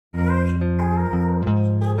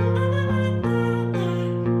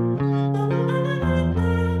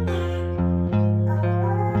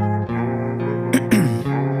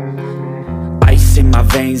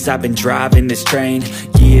lanes, I've been driving this train.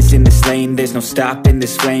 Years in this lane, there's no stopping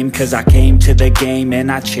this flame. Cause I came to the game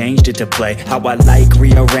and I changed it to play how I like,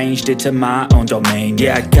 rearranged it to my own domain.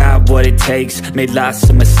 Yeah, I got what it takes, made lots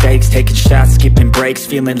of mistakes, taking shots, skipping breaks,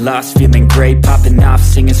 feeling lost, feeling great, popping off,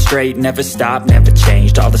 singing straight, never stopped, never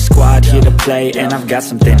changed. All the squad here to play, and I've got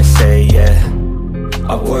something to say, yeah.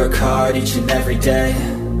 I work hard each and every day,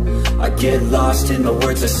 I get lost in the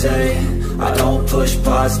words I say. I don't push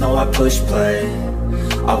pause, no I push play.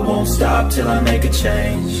 I won't stop till I make a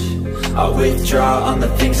change. I withdraw on the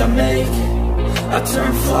things I make. I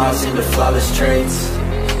turn flaws into flawless traits.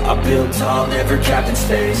 I build tall, never capped in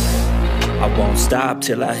space. I won't stop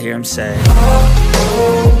till I hear him say, oh,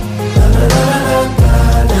 oh, la la la la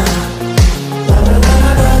la la.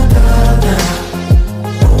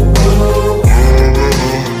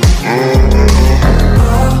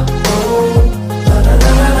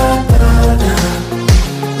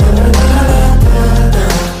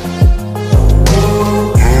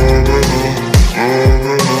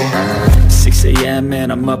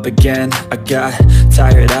 And I'm up again. I got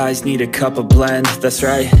tired eyes, need a cup of blend. That's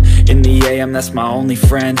right, in the AM, that's my only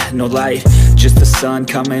friend. No light, just the sun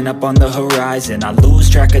coming up on the horizon. I lose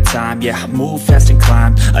track of time, yeah, I move fast and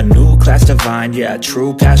climb a new class divine, yeah,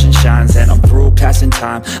 true passion shines. And I'm through passing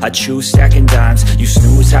time, I choose stacking dimes. You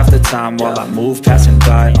snooze half the time while I move passing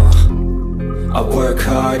by. I work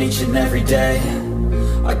hard each and every day,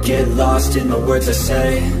 I get lost in the words I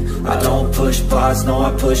say. I don't push pause, no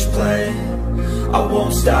I push play. I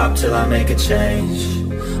won't stop till I make a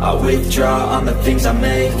change. I withdraw on the things I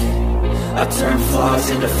make. I turn flaws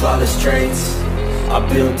into flawless traits. I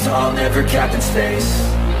build tall, never capped in space.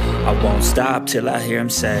 I won't stop till I hear him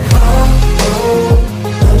say, oh, oh,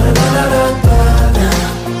 la la la la la la.